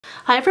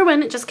Hi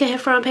everyone, Jessica here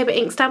from Paper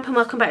Ink Stamp and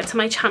welcome back to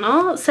my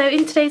channel. So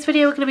in today's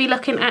video we're going to be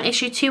looking at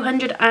issue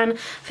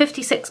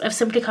 256 of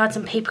Simply Cards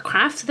and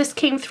Papercraft. So this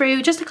came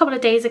through just a couple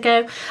of days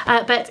ago,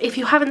 but if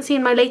you haven't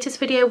seen, my latest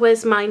video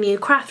was my new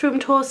craft room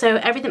tour, so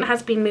everything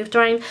has been moved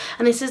around,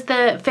 and this is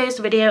the first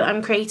video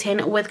I'm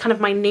creating with kind of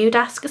my new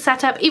desk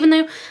setup. Even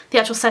though the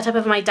actual setup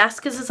of my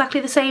desk is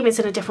exactly the same, it's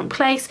in a different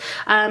place.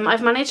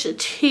 I've managed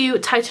to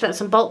tighten up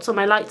some bolts on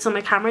my lights on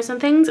my cameras and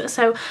things,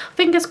 so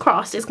fingers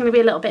crossed it's going to be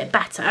a little bit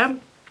better.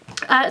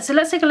 So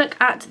let's take a look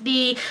at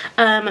the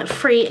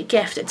free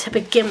gift to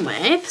begin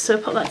with. So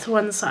we'll put that to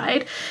one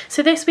side.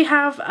 So this we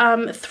have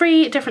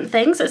three different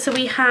things. So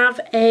we have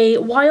a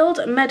Wild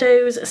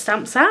Meadows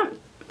stamp set.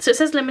 So it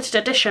says limited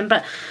edition,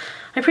 but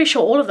I'm pretty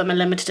sure all of them are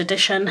limited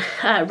edition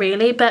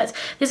really. But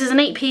this is an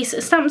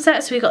 8-piece stamp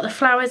set, so we've got the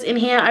flowers in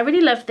here. I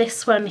really love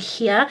this one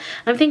here.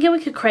 I'm thinking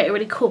we could create a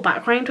really cool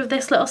background with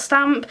this little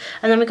stamp.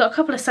 And then we've got a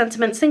couple of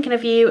sentiments: thinking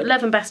of you,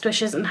 love and best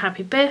wishes, and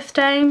happy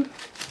birthday.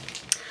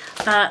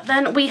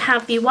 Then we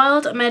have the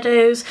Wild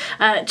Meadows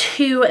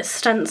 2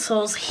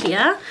 stencils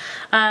here.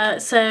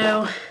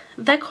 So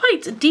they're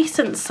quite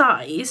decent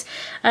size.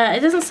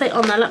 It doesn't say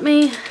on there. Let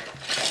me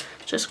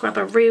just grab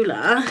a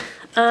ruler.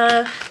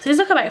 So these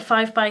look about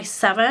 5 by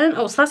 7.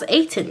 Oh, so that's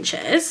 8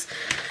 inches.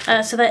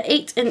 So they're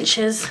 8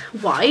 inches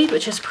wide,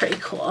 which is pretty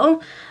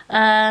cool.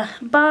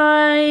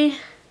 By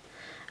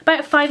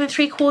about 5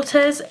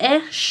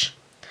 3/4-ish.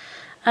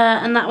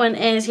 And that one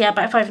is, yeah,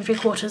 about 5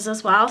 3/4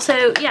 as well.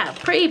 So yeah,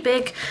 pretty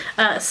big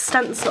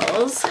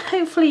stencils.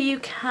 Hopefully you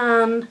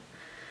can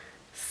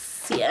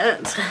see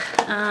it.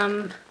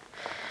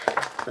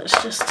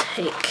 Let's just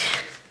take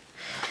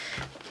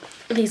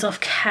these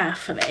off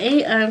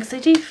carefully, because I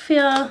do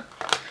feel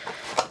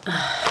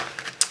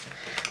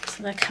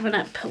so they're coming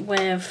up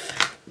with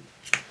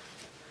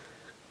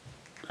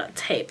that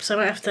tape, so I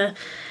might have to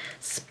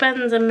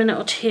spend a minute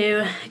or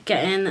two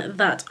getting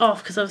that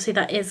off, because obviously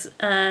that is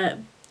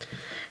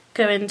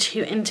going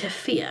to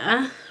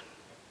interfere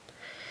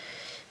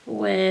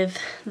with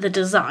the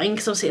design,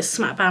 because obviously it's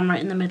smack bam right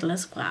in the middle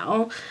as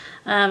well.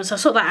 So I'll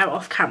sort that out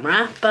off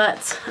camera,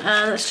 but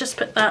let's just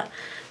put that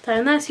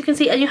down there so you can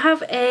see. And you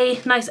have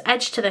a nice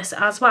edge to this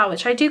as well,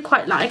 which I do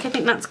quite like. I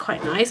think that's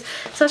quite nice.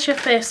 So that's your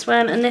first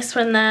one, and this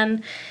one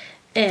then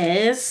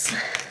is,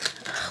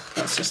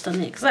 that's just done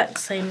the exact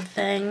same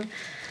thing.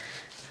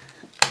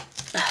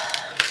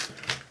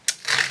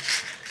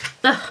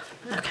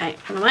 Okay,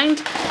 never mind.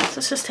 So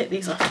let's just take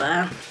these off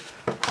there.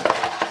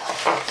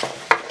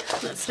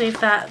 Let's leave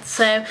that.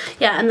 So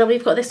yeah, and then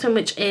we've got this one,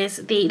 which is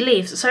the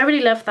leaves. So I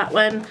really love that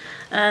one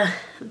there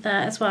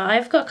as well.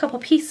 I've got a couple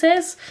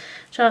pieces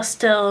which are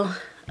still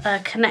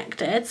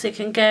connected, so you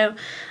can go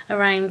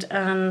around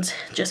and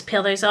just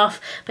peel those off.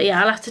 But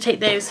yeah, I'll have to take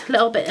those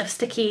little bit of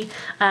sticky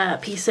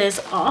pieces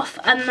off.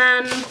 And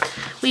then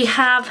we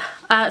have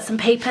some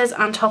papers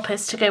and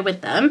toppers to go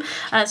with them.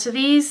 So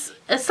these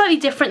are slightly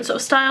different sort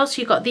of styles.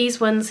 So you've got these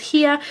ones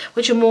here,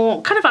 which are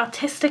more kind of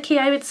artistic-y,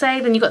 I would say.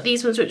 Then you've got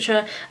these ones which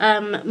are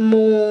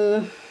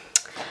more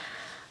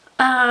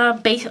I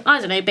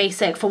don't know,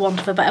 basic, for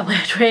want of a better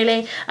word,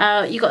 really.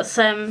 You've got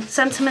some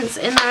sentiments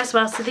in there as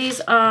well. So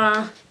these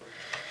are,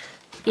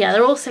 yeah,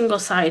 they're all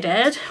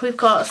single-sided. We've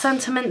got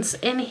sentiments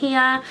in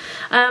here.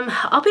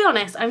 I'll be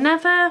honest, I'm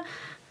never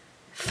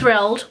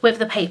thrilled with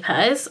the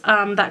papers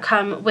that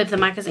come with the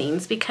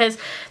magazines, because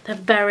they're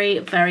very,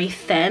 very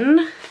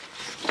thin.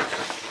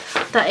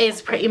 That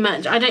is pretty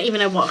much, I don't even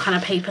know what kind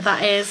of paper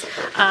that is.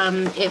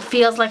 It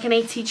feels like an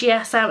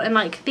ATGS out, and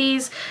like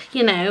these,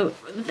 you know,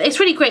 it's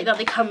really great that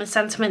they come with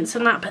sentiments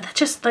and that, but they're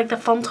just like, the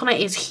font on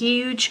it is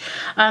huge.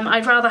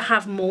 I'd rather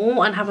have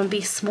more and have them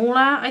be smaller.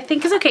 I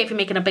think it's okay if you're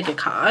making a bigger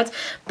card,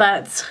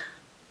 but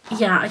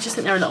yeah, I just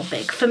think they're a little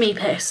big for me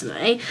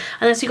personally.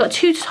 And then so you've got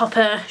 2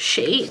 topper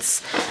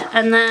sheets,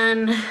 and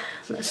then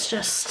let's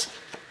just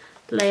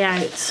lay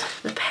out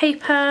the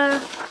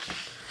paper.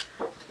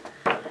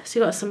 So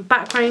you've got some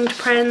background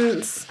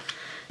prints,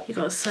 you've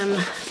got some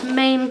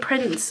main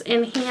prints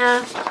in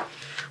here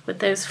with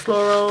those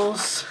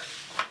florals.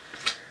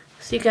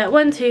 So you get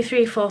 1, 2,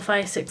 3, 4,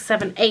 5, 6,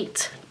 7,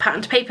 8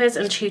 patterned papers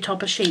and 2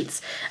 topper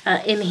sheets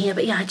in here.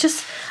 But yeah, I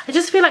just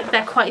feel like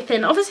they're quite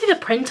thin. Obviously the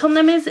print on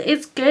them is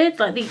good,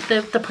 like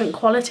the print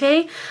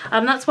quality.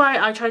 That's why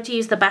I try to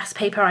use the best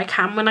paper I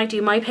can when I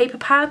do my paper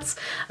pads.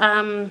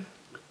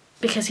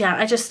 Because yeah,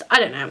 I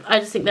don't know,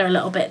 I just think they're a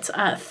little bit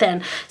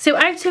thin. So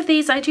out of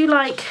these, I do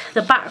like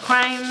the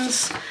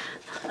backgrounds.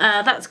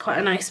 That's quite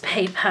a nice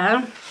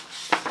paper.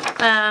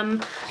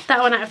 That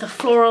one out of the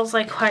florals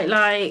I quite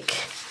like.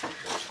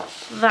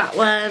 That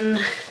one,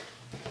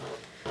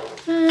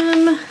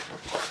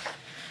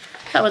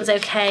 that one's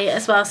okay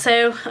as well.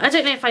 So I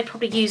don't know if I'd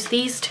probably use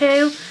these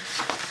two,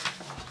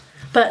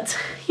 but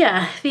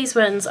yeah, these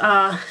ones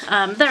are,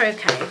 they're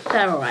okay,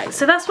 they're alright.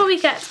 So that's what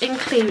we get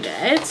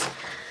included.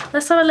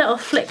 Let's have a little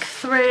flick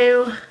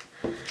through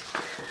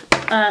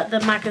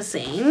the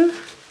magazine.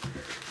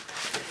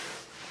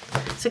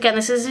 So again,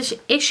 this is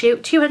issue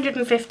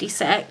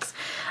 256.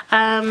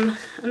 I'm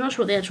not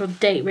sure what the actual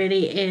date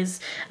really is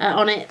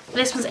on it.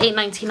 This was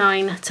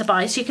 $8.99 to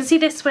buy. So you can see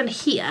this one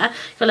here,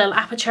 got a little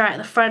aperture at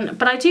the front,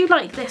 but I do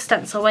like this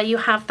stencil where you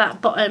have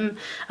that bottom,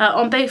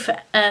 on both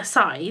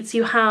sides,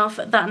 you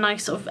have that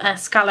nice sort of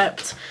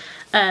scalloped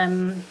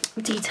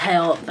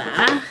detail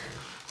there.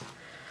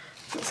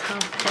 Let's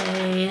have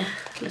a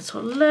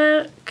little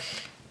look.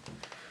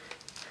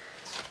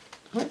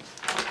 Oh.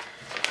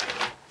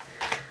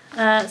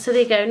 So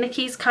there you go,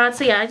 Nikki's card.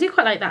 So yeah, I do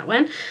quite like that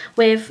one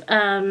with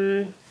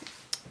the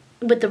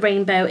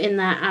rainbow in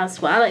there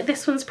as well. Like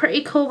this one's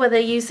pretty cool where they're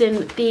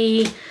using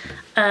the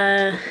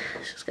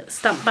just get the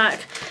stamp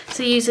back.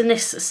 So using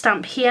this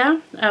stamp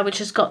here, which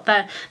has got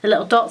the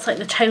little dots, like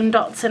the tone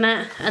dots in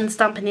it, and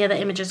stamping the other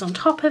images on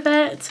top of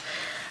it.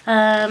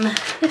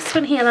 This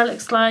one here, that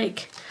looks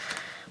like,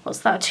 what's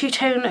that,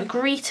 two-tone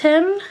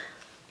greeting.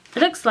 It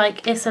looks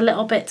like it's a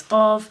little bit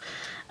of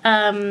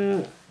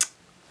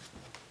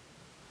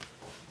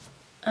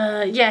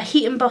yeah,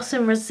 heat emboss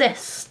and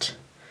resist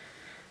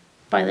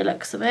by the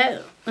looks of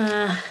it,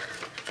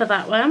 for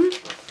that one.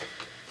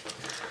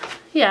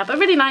 Yeah, but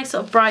really nice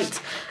sort of bright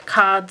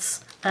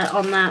cards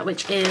on that,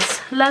 which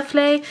is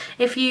lovely.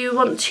 If you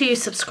want to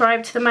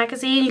subscribe to the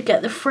magazine, you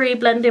get the free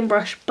blending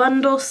brush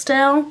bundle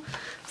still,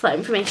 so that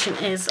information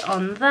is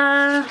on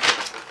there.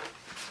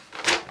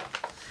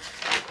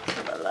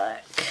 Have a look.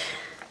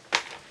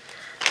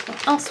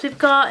 What else we've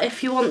got?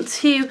 If you want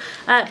to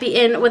be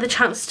in with a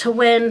chance to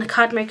win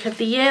Card Maker of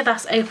the Year,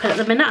 that's open at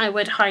the minute. I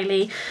would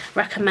highly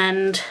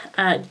recommend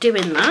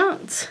doing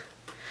that.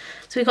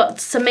 So we've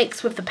got some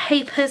makes with the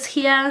papers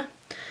here.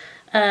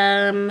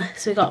 So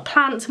we've got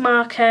plant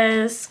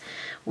markers.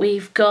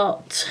 We've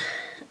got,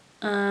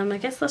 I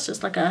guess that's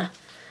just like a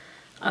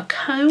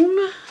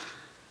cone,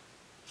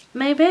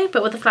 maybe,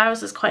 but with the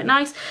flowers is quite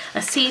nice.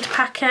 A seed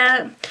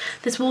packet,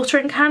 this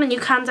watering can, and you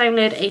can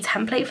download a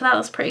template for that,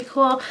 that's pretty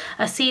cool.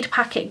 A seed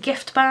packet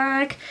gift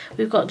bag.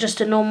 We've got just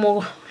a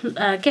normal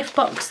gift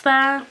box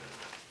there.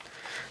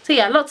 So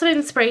yeah, lots of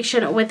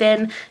inspiration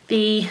within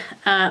the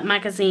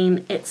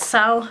magazine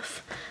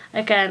itself.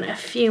 Again, a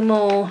few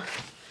more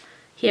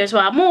here as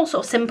well, more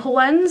sort of simple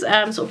ones,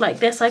 sort of like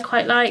this I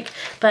quite like,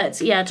 but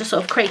yeah, just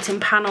sort of creating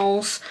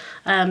panels,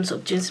 sort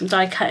of doing some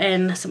die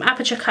cutting, some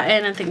aperture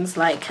cutting and things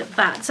like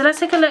that. So let's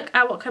take a look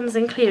at what comes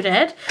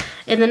included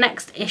in the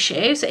next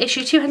issue. So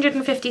issue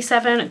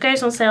 257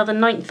 goes on sale the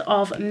 9th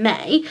of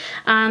May,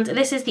 and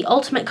this is the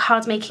Ultimate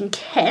Card Making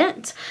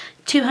Kit.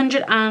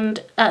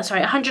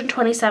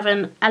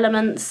 127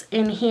 elements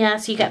in here,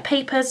 so you get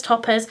papers,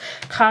 toppers,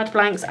 card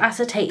blanks,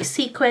 acetate,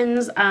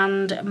 sequins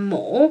and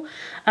more.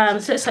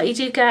 So it's like you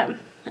do get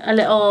a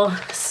little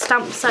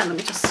stamp set. Let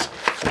me just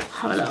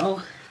have a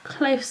little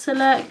closer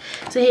look.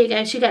 So here you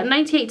go, so you get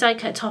 98 die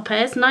cut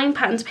toppers, 9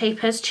 patterned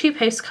papers, 2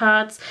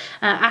 postcards,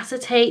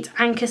 acetate,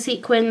 anchor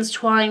sequins,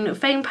 twine,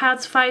 foam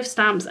pads, 5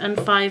 stamps and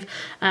 5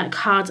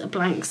 card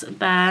blanks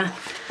there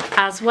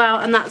as well.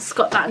 And that's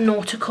got that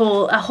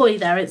nautical, ahoy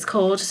there it's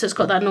called, so it's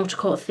got that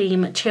nautical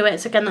theme to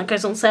it. So again, that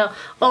goes on sale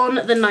on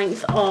the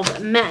 9th of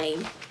May.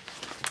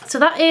 So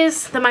that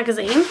is the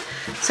magazine.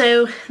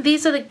 So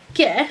these are the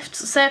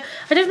gifts. So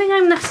I don't think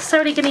I'm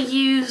necessarily going to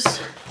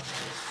use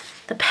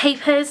the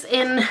papers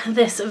in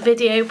this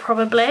video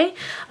probably.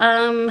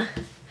 I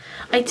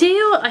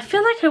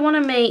feel like I want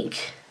to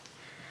make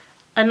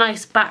a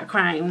nice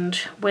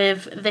background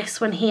with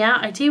this one here.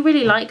 I do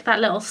really like that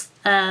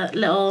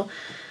little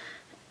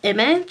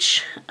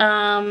image.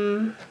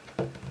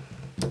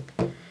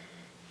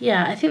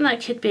 Yeah, I think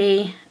that could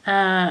be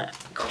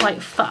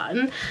quite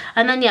fun.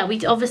 And then yeah,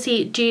 we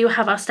obviously do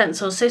have our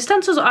stencils. So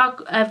stencils are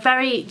a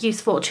very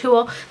useful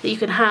tool that you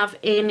can have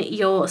in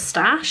your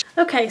stash.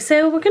 Okay,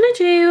 so we're going to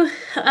do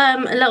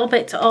a little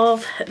bit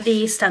of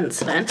the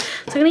stenciling. So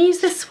I'm going to use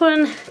this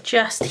one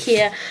just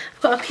here.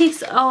 I've got a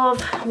piece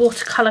of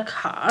watercolour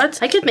card.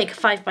 I could make a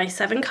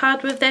 5x7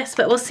 card with this,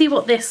 but we'll see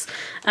what this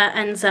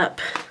ends up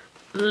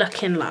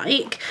looking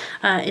like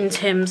in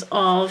terms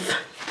of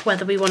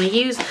whether we want to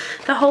use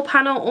the whole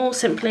panel or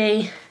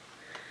simply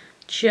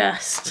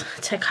just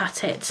to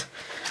cut it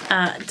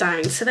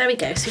down. So there we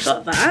go, so we've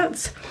got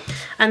that,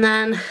 and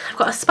then I've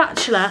got a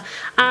spatula,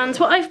 and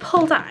what I've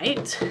pulled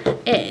out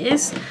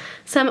is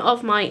some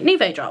of my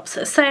Nuvo drops.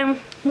 So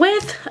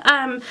with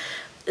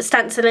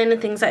stenciling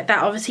and things like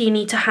that, obviously you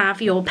need to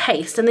have your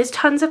paste, and there's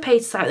tons of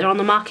pastes out there on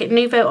the market.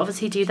 Nuvo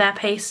obviously do their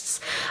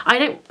pastes. I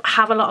don't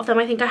have a lot of them.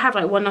 I think I have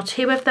like 1 or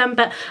 2 of them,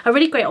 but a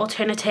really great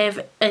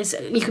alternative is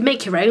you can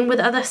make your own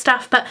with other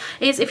stuff, but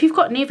is if you've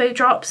got Nuvo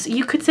drops,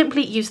 you could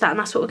simply use that, and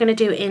that's what we're going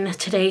to do in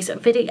today's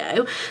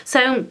video.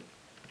 So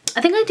I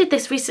think I did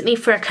this recently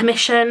for a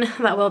commission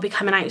that will be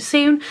coming out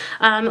soon,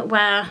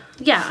 where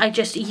yeah, I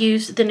just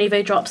used the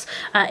Nuvo drops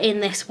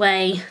in this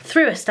way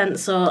through a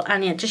stencil,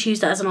 and yeah, just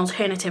used it as an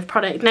alternative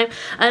product. Now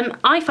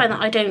I find that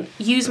I don't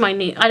use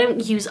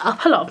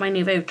up a lot of my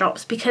Nuvo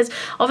drops, because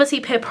obviously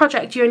per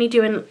project you're only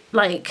doing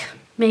like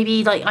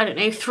maybe like, I don't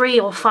know, 3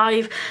 or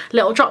 5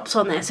 little drops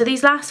on there. So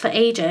these last for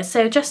ages.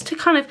 So just to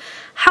kind of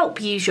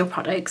help use your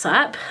products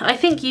up, I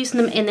think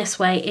using them in this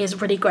way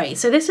is really great.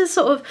 So this is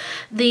sort of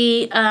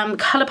the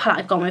colour palette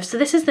I've gone with. So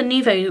this is the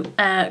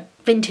Nuvo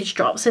vintage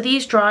drop. So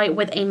these dry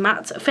with a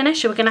matte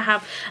finish. So we're going to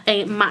have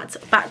a matte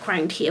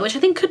background here, which I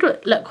think could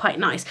look quite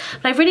nice.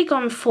 But I've really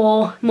gone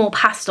for more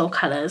pastel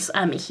colours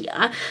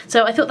here.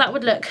 So I thought that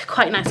would look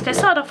quite nice. So I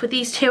started off with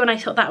these two and I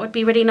thought that would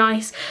be really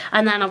nice.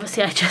 And then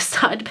obviously I just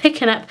started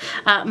picking up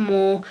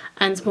more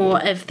and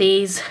more of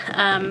these.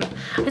 I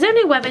don't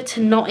know whether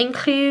to not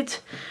include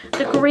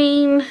the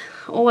green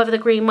or whether the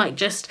green might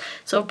just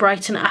sort of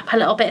brighten it up a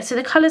little bit. So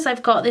the colours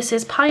I've got, this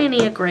is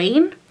Pioneer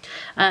Green,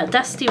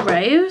 Dusty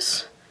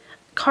Rose,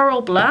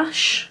 Coral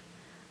Blush,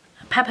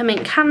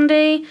 Peppermint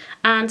Candy,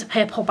 and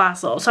Purple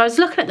Basil. So I was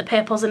looking at the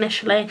purples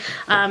initially,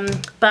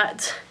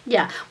 but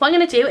yeah, what I'm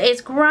going to do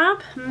is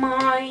grab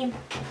my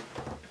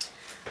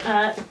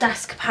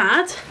desk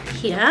pad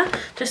here,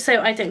 just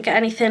so I don't get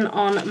anything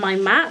on my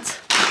mat.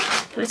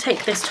 I'm going to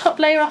take this top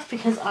layer off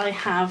because I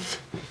have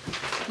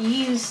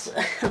used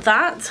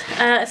that.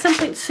 At some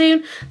point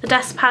soon the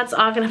desk pads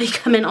are going to be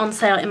coming on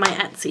sale in my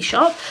Etsy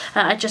shop.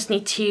 I just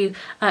need to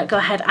go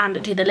ahead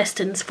and do the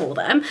listings for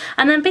them.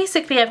 And then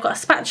basically I've got a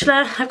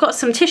spatula, I've got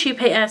some tissue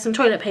paper, some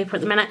toilet paper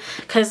at the minute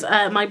because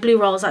my blue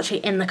roll is actually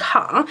in the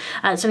car,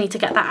 so I need to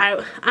get that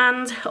out.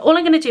 And all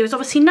I'm going to do is,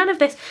 obviously none of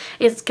this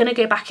is going to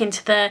go back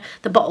into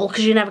the bottle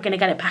because you're never going to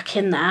get it back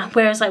in there,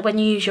 whereas like when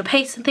you use your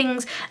paste and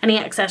things, any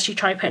excess you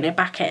try putting it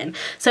back in.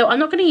 So I'm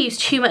not going to use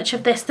too much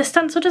of this. The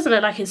stencil doesn't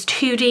look like it's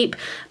too deep,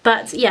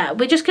 but yeah,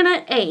 we're just going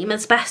to aim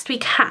as best we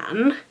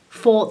can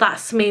for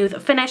that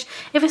smooth finish.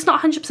 If it's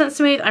not 100%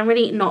 smooth, I'm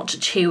really not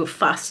too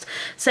fussed.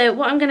 So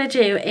what I'm going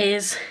to do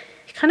is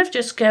kind of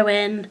just go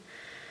in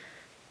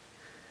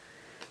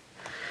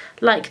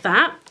like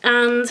that,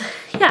 and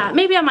yeah,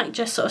 maybe I might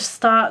just sort of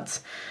start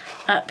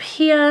up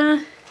here,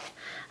 and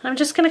I'm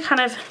just going to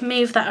kind of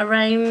move that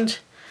around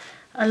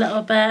a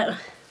little bit.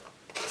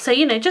 So,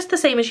 you know, just the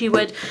same as you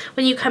would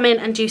when you come in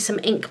and do some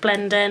ink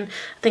blending,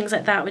 things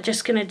like that. We're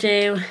just going to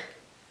do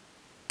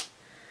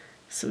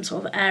some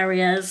sort of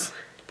areas.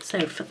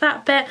 So for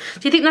that bit,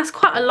 do you think that's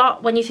quite a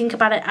lot when you think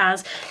about it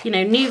as, you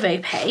know,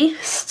 Nuvo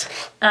paste,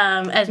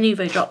 as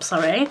Nuvo drop,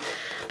 sorry,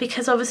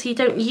 because obviously you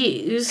don't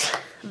use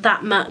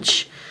that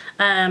much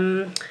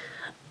to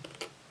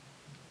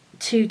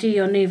do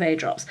your Nuvo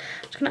drops.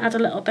 I'm just going to add a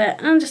little bit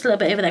and just a little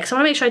bit over there because I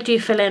want to make sure I do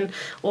fill in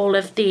all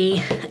of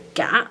the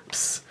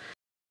gaps.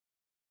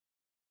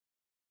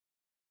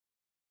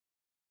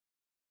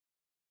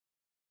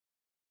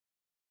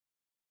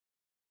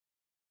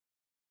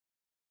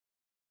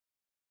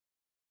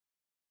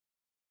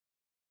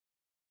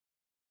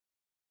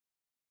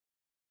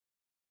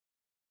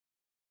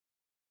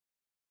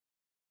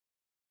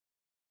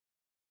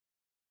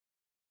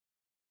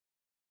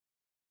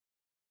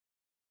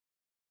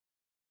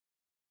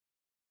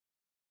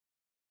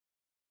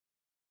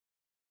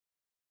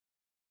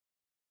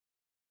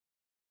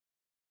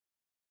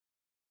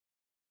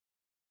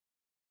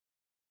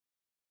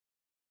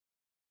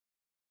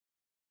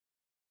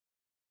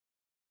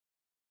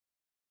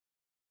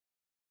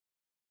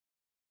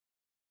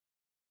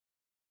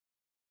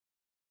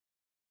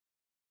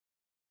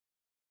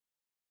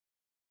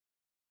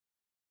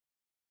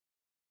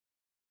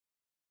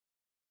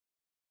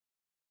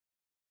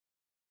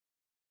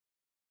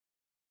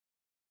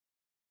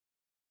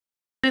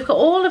 We've got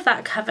all of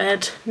that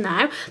covered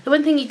now. The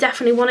one thing you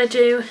definitely want to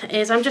do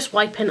is, I'm just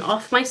wiping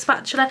off my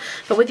spatula,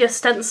 but with your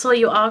stencil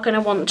you are going to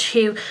want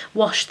to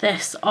wash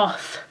this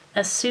off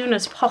as soon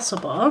as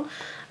possible,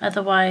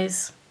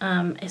 otherwise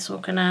it's all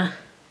going to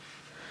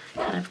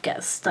kind of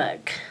get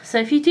stuck. So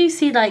if you do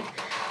see like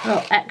a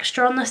little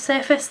extra on the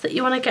surface that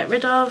you want to get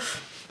rid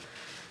of,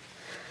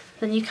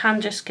 then you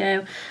can just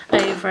go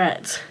over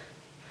it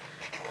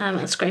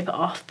and scrape it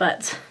off,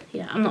 but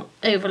yeah, I'm not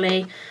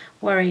overly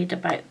worried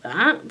about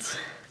that.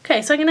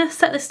 Okay, so I'm going to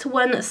set this to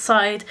one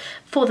side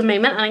for the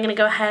moment, and I'm going to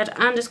go ahead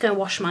and just go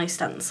wash my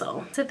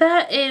stencil. So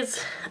there is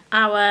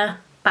our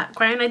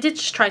background. I did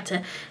just try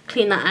to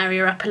clean that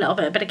area up a little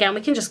bit, but again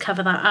we can just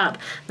cover that up.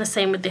 The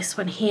same with this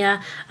one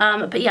here.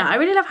 But yeah, I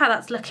really love how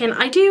that's looking.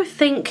 I do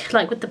think,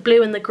 like with the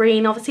blue and the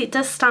green, obviously it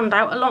does stand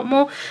out a lot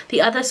more.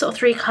 The other sort of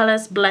 3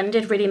 colours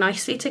blended really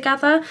nicely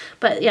together,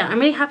 but yeah, I'm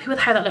really happy with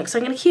how that looks. So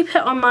I'm going to keep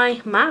it on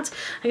my mat.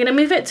 I'm going to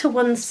move it to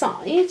one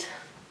side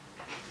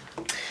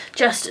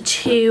just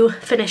to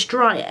finish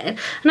drying.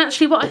 And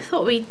actually what I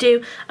thought we'd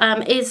do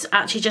is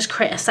actually just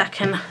create a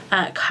second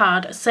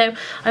card. So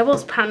I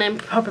was planning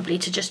probably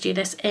to just do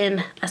this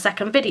in a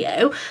second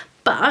video,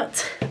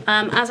 but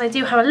as I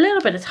do have a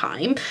little bit of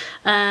time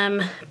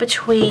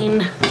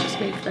between, just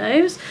move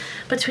those,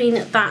 between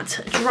that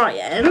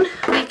drying,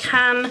 we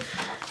can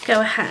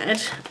go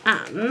ahead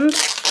and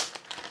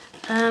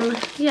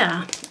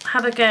yeah,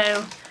 have a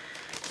go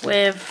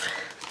with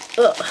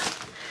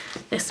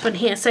this one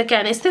here. So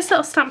again, it's this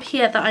little stamp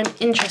here that I'm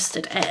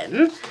interested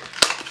in.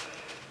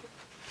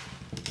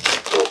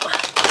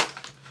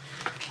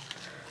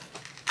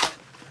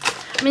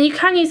 I mean, you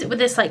can use it with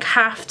this like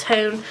half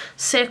tone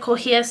circle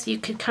here, so you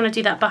could kind of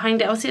do that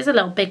behind it. Obviously it's a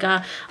little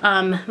bigger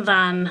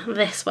than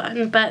this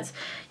one, but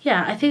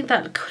yeah, I think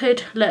that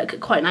could look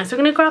quite nice. So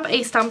I'm going to grab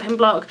a stamping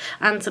block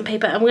and some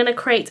paper, and we're going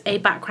to create a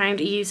background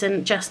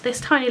using just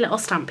this tiny little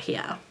stamp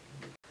here.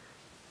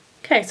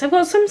 Okay, so I've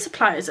got some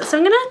supplies, so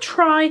I'm going to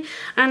try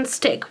and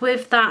stick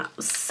with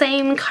that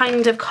same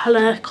kind of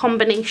colour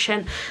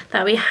combination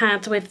that we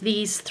had with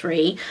these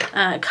three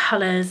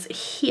colours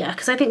here,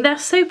 because I think they're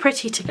so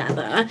pretty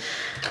together.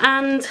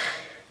 And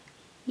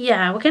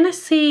yeah, we're going to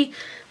see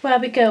where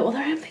we go, although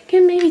I'm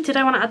thinking maybe did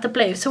I want to add the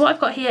blue. So what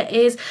I've got here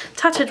is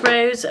Tattered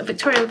Rose,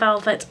 Victorian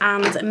Velvet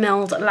and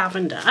Milled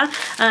Lavender.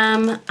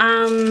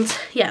 And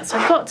yeah, so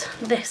I've got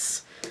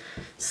this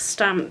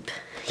stamp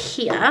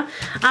here,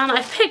 and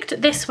I've picked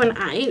this one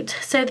out.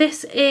 So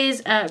this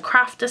is a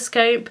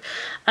Craftoscope.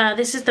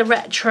 This is the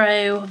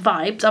retro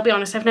vibes. I'll be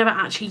honest, I've never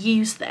actually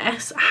used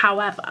this.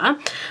 However,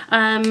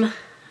 I'm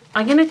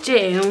gonna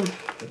do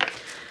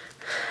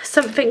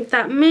something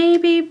that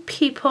maybe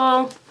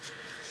people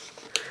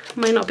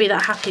might not be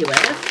that happy with.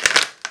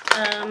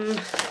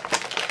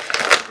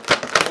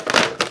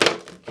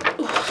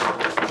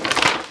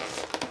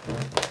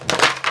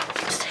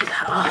 Just take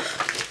that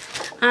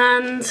off.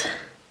 And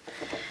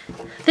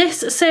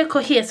this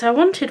circle here, so I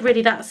wanted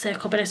really that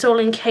circle, but it's all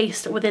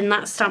encased within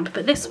that stamp.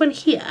 But this one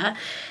here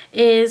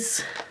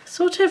is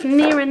sort of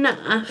near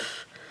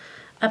enough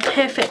a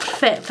perfect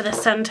fit for the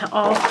centre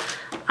of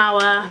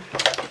our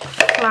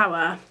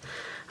flower.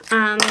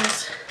 And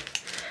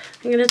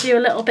I'm going to do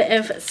a little bit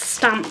of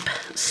stamp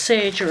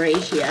surgery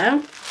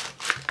here.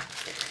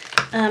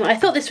 I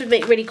thought this would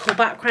make really cool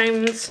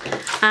backgrounds,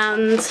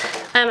 and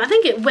I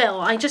think it will.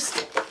 I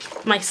just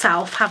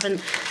myself haven't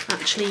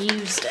actually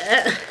used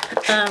it,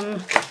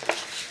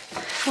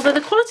 although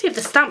the quality of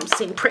the stamps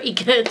seem pretty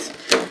good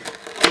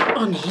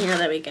on here.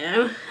 There we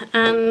go.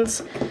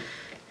 And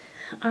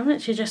I'm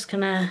literally just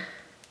gonna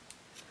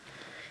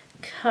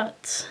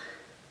cut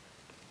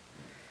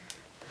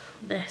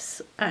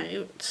this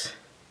out,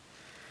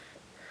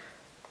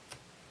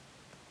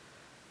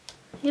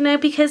 you know,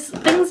 because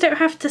things don't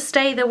have to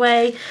stay the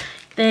way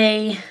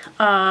they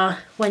are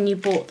when you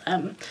bought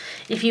them.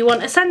 If you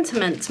want a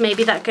sentiment,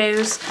 maybe that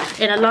goes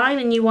in a line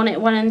and you want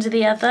it one under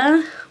the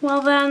other,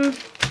 well then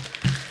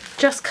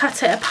just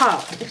cut it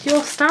apart. It's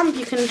your stamp,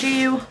 you can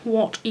do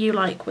what you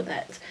like with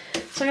it.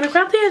 So I'm going to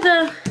grab the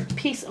other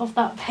piece of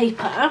that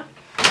paper.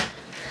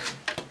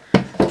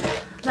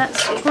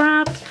 Let's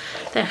grab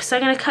this. So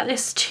I'm going to cut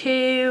this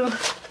to,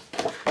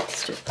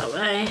 let's do it that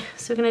way.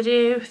 So we're going to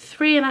do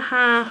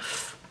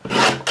 3.5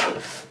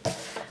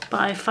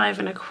 by 5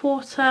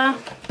 1/4.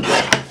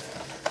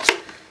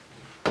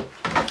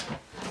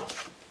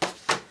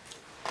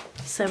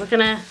 So we're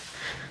gonna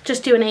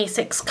just do an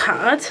A6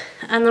 card,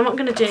 and then what I'm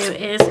gonna do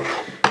is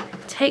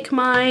take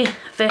my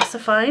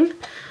Versafine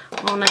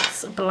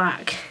Onyx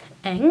black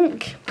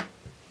ink.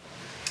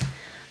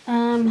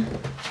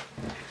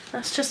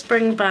 Let's just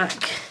bring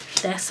back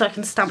this so I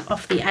can stamp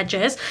off the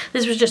edges.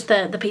 This was just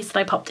the piece that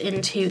I popped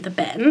into the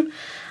bin,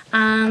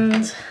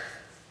 and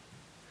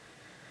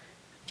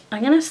I'm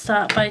going to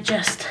start by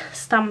just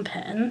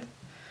stamping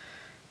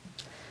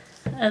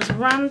as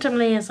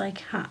randomly as I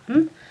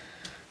can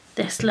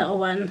this little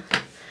one.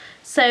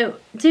 So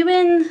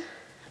doing,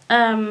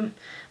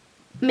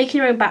 making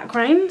your own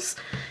backgrounds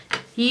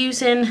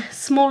using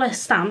smaller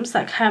stamps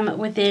that come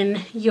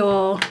within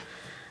your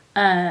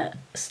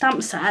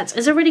stamp set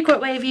is a really great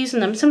way of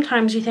using them.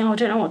 Sometimes you think, oh, I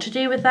don't know what to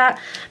do with that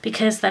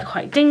because they're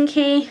quite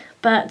dinky,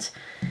 but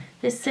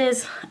this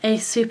is a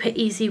super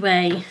easy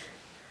way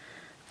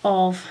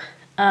of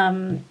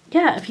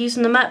yeah, of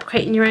using them up,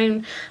 creating your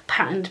own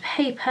patterned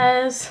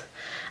papers.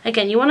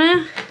 Again, you want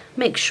to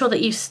make sure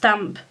that you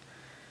stamp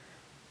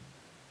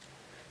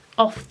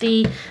off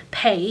the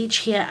page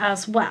here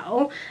as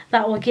well.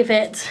 That will give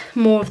it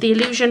more of the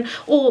illusion,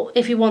 or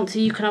if you want to,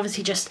 you can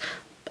obviously just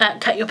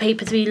cut your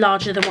paper to be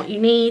larger than what you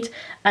need,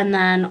 and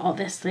then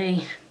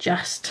obviously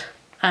just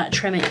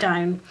trim it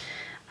down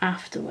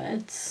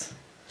afterwards.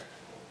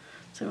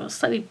 So a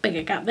slightly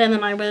bigger gap there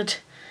than I would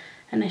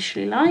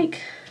initially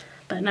like,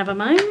 but never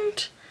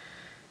mind.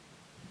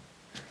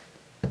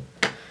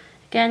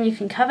 Again, you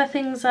can cover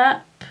things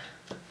up.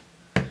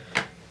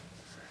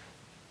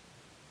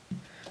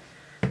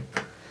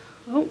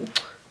 Oh,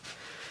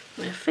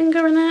 my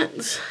finger in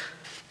it.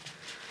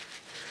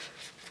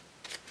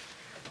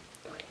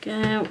 There we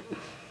go.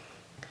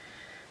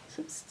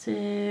 So let's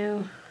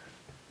do,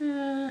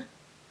 let's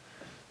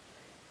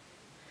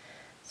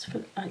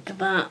put it like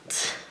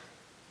that.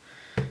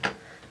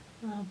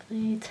 We'll have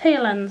the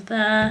tail end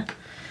there.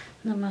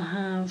 And then we'll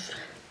have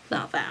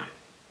that there.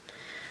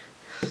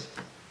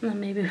 And then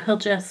maybe we'll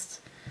just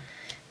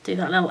do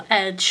that little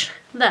edge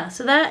there.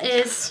 So there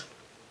is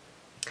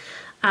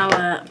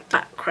our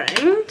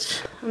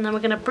background. And then we're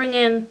going to bring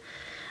in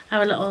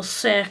our little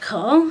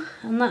circle,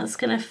 and that's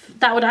going to,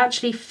 that would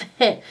actually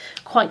fit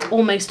quite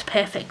almost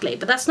perfectly,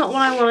 but that's not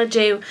what I want to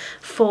do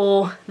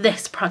for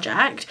this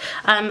project.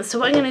 So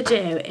what I'm going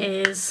to do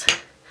is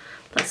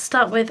let's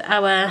start with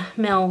our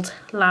milled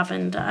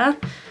lavender,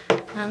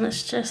 and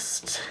let's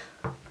just,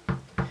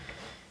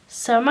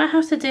 so I might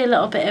have to do a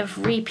little bit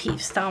of repeat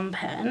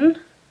stamping,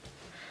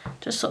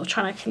 just sort of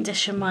trying to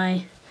condition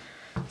my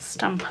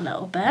stamp a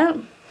little bit.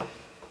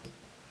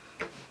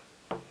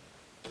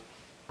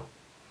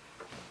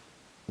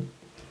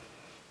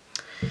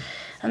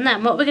 And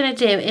then what we're going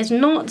to do is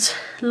not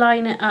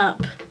line it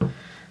up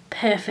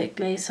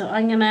perfectly, so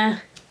I'm going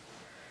to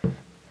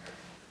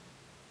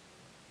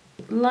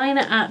line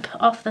it up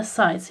off the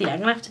side. So yeah,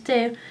 I'm going to have to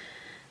do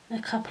a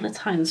couple of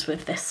times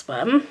with this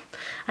one.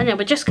 And yeah,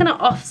 we're just going to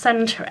off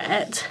center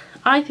it.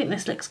 I think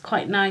this looks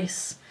quite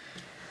nice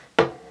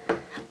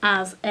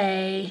as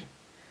a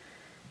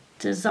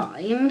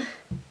design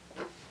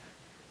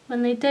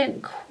when they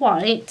don't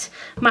quite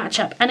match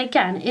up. And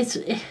again, it's,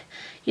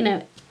 you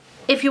know,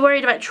 if you're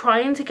worried about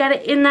trying to get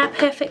it in there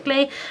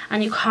perfectly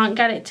and you can't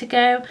get it to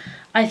go,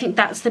 I think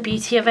that's the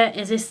beauty of it,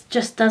 is this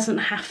just doesn't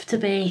have to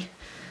be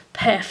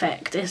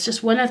perfect. It's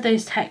just one of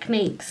those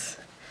techniques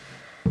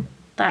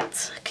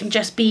that can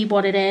just be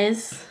what it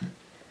is.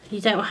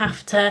 You don't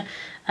have to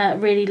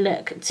really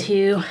look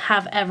to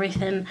have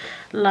everything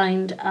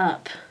lined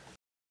up.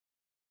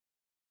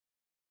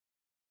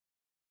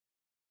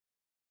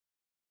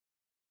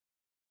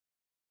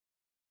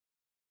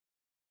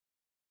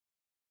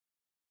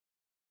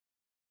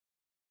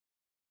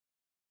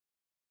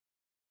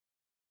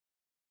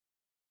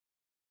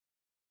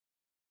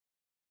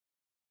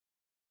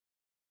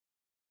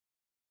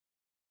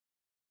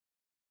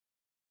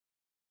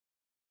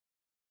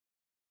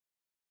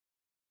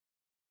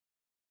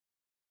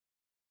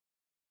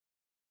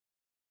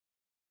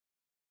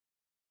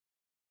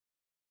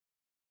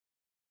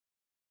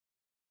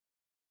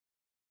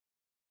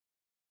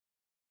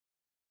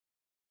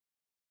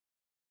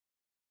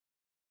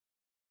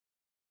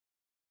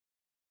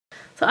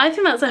 So I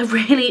think that's a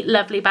really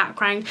lovely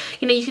background.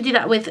 You know, you could do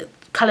that with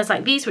colours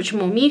like these, which are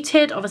more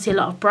muted. Obviously a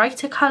lot of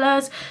brighter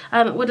colours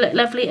would look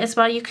lovely as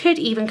well. You could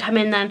even come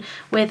in then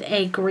with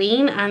a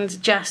green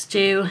and just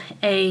do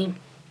a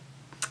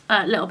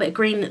little bit of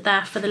green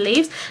there for the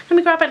leaves. Let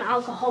me grab an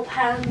alcohol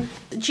pen,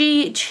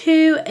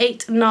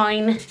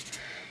 G289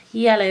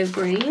 yellow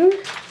green.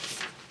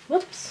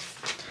 Whoops.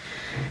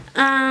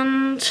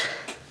 And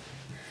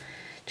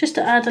just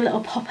to add a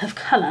little pop of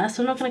colour,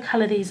 so I'm not going to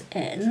colour these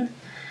in.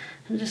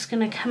 I'm just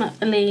going to come up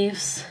the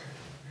leaves.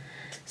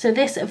 So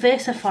this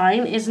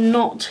Versafine is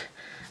not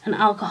an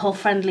alcohol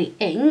friendly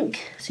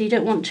ink, so you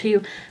don't want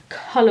to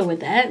colour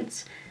with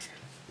it,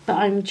 but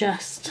I'm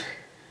just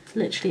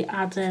literally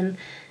adding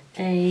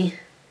a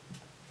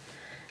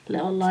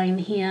little line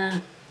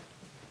here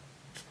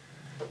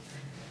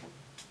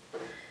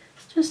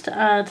just to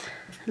add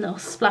a little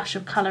splash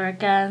of colour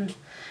again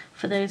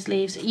for those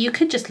leaves. You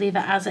could just leave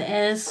it as it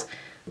is,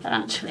 but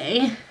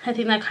actually I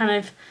think that kind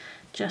of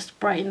just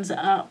brightens it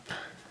up.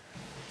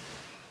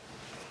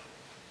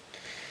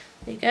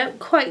 There you go,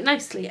 quite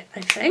nicely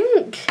I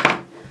think.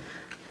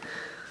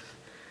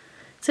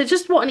 So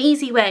just what an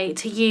easy way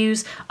to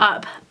use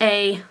up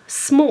a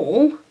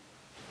small,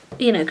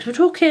 you know, because we're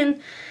talking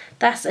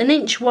that's 1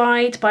 inch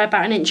wide by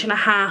about 1.5 inches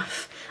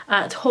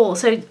tall.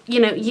 So, you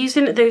know,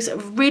 using those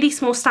really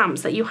small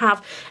stamps that you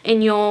have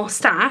in your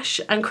stash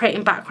and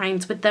creating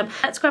backgrounds with them.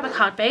 Let's grab a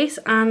card base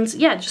and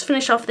yeah, just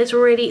finish off this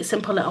really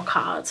simple little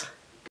card.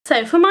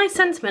 So for my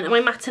sentiment and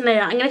my matte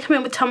layer, I'm going to come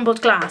in with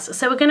tumbled glass.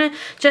 So we're going to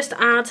just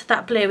add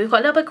that blue. We've got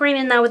a little bit of green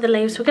in there with the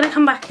leaves. We're going to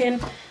come back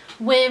in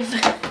with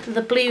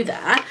the blue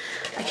there.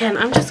 Again,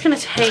 I'm just going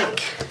to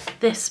take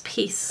this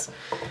piece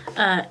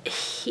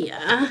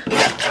here.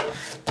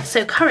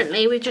 So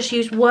currently we've just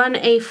used one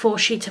A4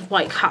 sheet of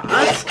white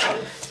card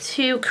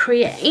to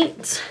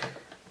create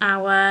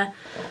our,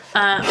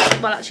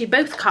 well actually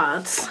both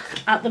cards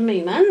at the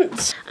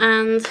moment.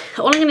 And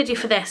all I'm going to do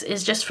for this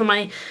is just for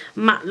my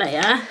matte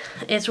layer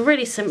is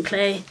really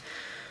simply,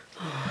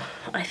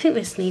 I think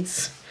this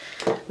needs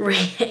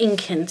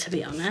re-inking to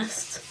be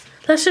honest.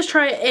 Let's just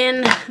try it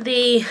in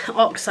the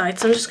oxide.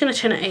 So I'm just going to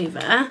turn it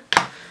over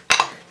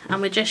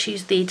and we'll just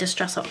use the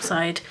Distress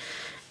Oxide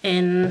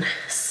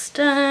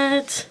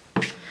instead.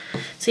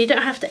 So you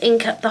don't have to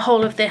ink up the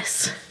whole of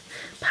this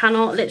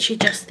panel, literally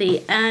just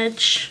the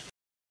edge.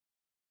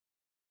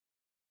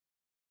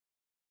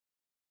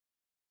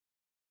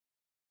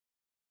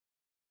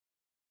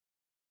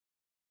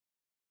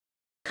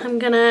 I'm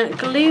gonna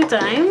glue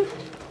down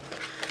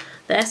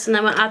this and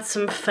then we'll add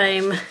some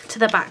foam to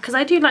the back because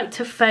I do like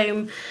to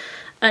foam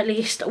at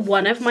least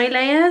one of my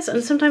layers,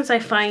 and sometimes I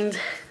find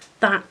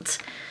that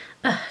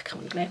come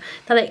on glue,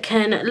 that it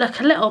can look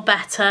a little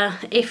better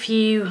if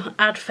you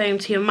add foam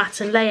to your matte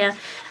layer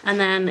and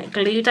then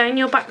glue down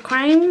your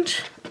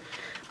background.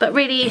 But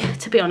really,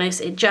 to be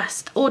honest, it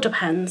just all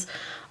depends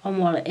on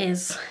what it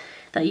is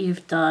that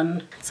you've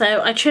done.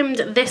 So I trimmed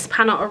this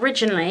panel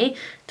originally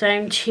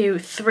down to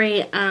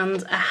 3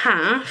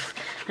 1/2,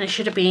 and it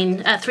should have been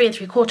 3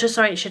 3/4,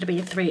 sorry, it should have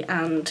been 3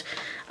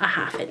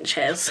 1/2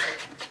 inches.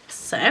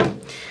 So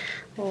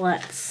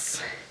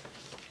let's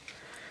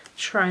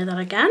try that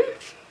again.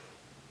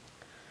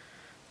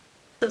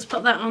 Let's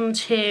put that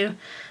onto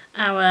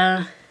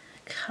our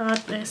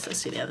card.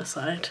 Let's do the other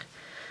side.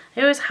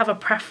 I always have a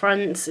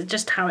preference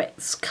just how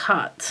it's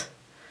cut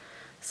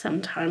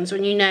sometimes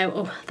when you know,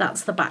 oh,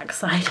 that's the back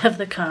side of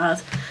the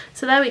card.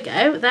 So there we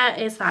go, there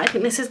is that. I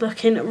think this is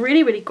looking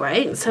really, really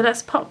great. So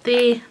let's pop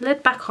the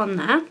lid back on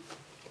there.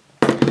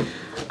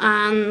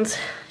 And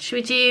should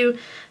we do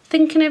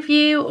thinking of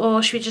you,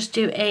 or should we just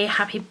do a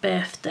happy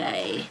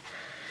birthday?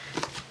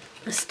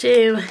 Let's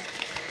do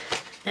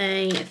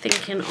a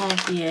thinking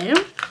of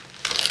you.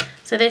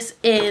 So this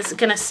is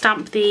going to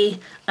stamp the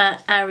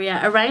area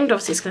around.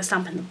 Obviously it's going to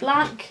stamp in the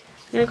black.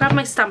 I'm going to grab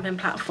my stamping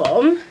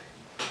platform.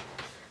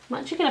 I'm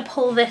actually going to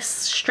pull this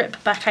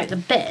strip back out the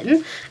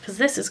bin because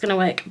this is going to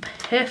work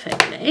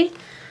perfectly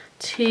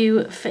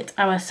to fit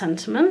our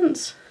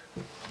sentiments.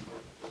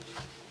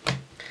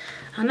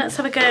 And let's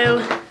have a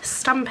go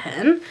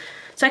stamping.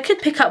 So I could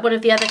pick up one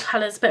of the other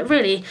colours, but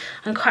really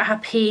I'm quite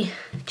happy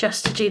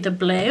just to do the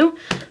blue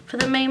for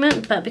the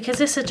moment. But because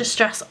this is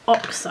Distress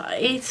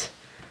Oxide,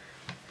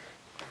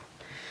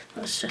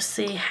 let's just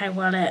see how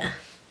well it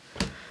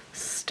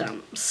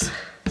stamps.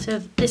 So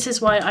this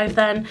is why I've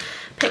then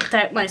picked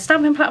out my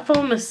stamping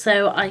platform,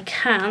 so I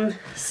can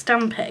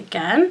stamp it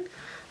again.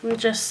 I'm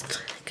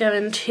just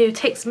going to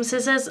take some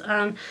scissors and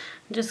I'm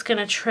just going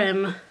to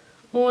trim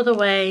all the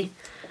way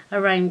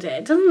around it.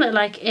 It doesn't look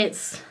like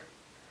it's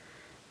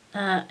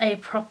a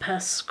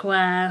proper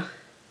square,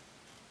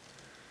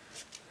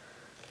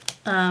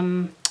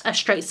 a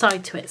straight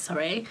side to it,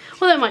 sorry.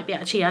 Well, there might be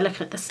actually, yeah,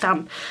 looking at the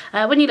stamp.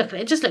 When you look at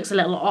it, it just looks a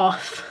little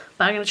off,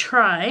 but I'm going to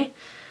try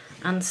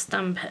and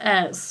stamp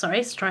it,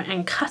 try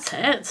and cut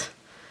it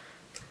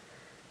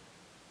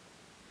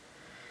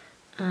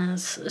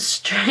as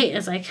straight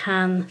as I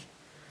can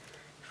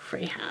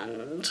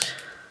freehand.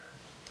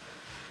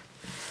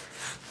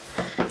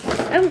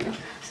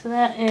 So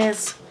that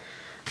is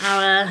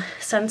our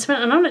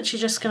sentiment, and I'm actually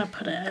just going to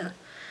put it,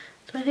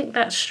 do I think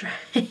that's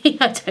straight?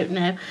 I don't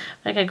know,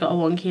 I think I got a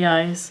wonky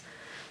eyes.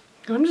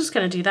 And I'm just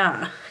going to do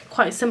that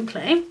quite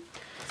simply.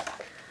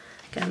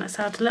 Again, let's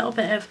add a little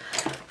bit of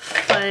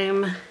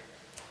foam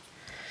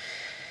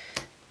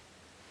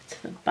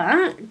to the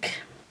back.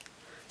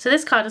 So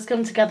this card has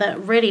come together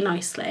really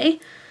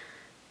nicely.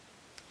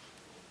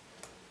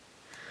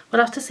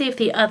 We'll have to see if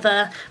the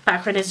other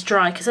background is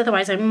dry, because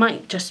otherwise I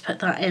might just put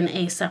that in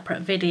a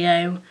separate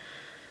video,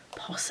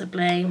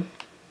 possibly.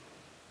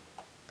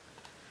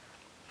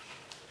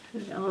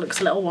 It looks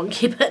a little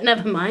wonky, but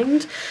never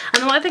mind.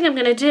 And what I think I'm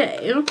going to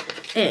do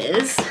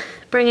is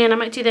bring in, I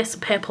might do this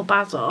purple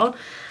basil,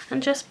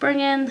 and just bring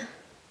in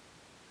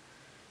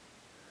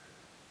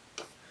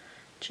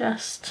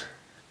just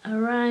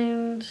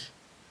around,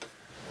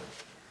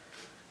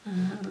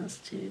 let's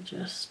do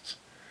just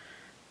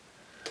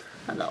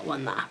a little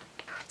one there.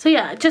 So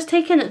yeah, just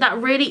taking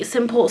that really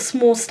simple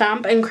small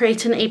stamp and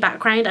creating a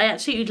background. I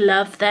absolutely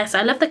love this.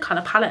 I love the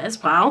colour palette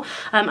as well,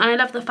 and I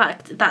love the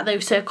fact that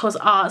those circles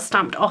are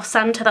stamped off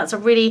centre. That's a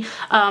really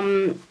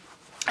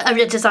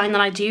a design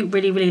that I do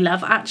really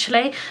love,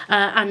 actually.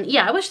 And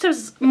yeah, I wish there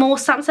was more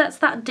stamp sets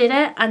that did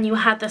it and you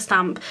had the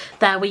stamp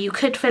there where you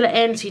could fill it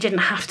in so you didn't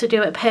have to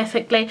do it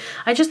perfectly.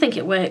 I just think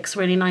it works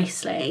really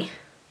nicely.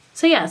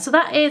 So yeah, so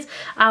that is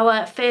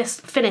our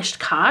first finished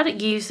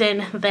card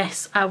using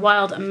this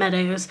Wild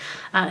Meadows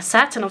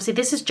set, and obviously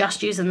this is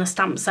just using the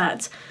stamp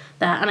set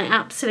there, and I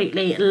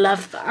absolutely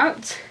love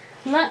that.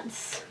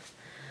 Let's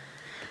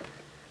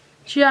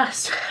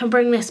just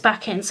bring this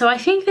back in. So I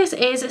think this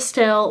is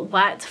still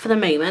wet for the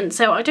moment,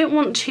 so I don't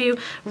want to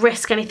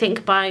risk anything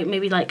by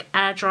maybe like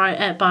air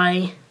dry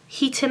by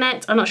heating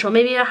it. I'm not sure,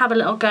 maybe I'll have a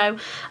little go,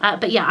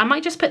 but yeah, I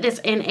might just put this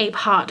in a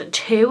part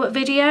 2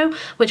 video,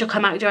 which will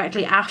come out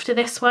directly after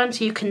this one,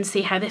 so you can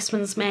see how this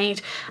one's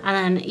made.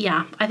 And then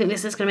yeah, I think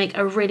this is going to make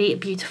a really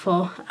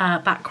beautiful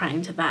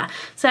background there.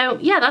 So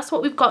yeah, that's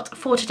what we've got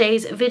for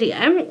today's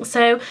video.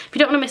 So if you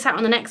don't want to miss out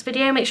on the next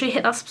video, make sure you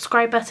hit that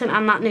subscribe button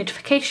and that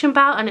notification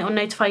bell, and it will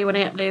notify you when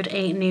I upload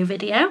a new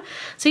video.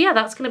 So yeah,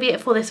 that's going to be it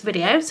for this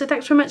video. So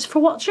thanks very much for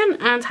watching,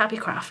 and happy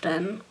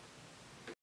crafting.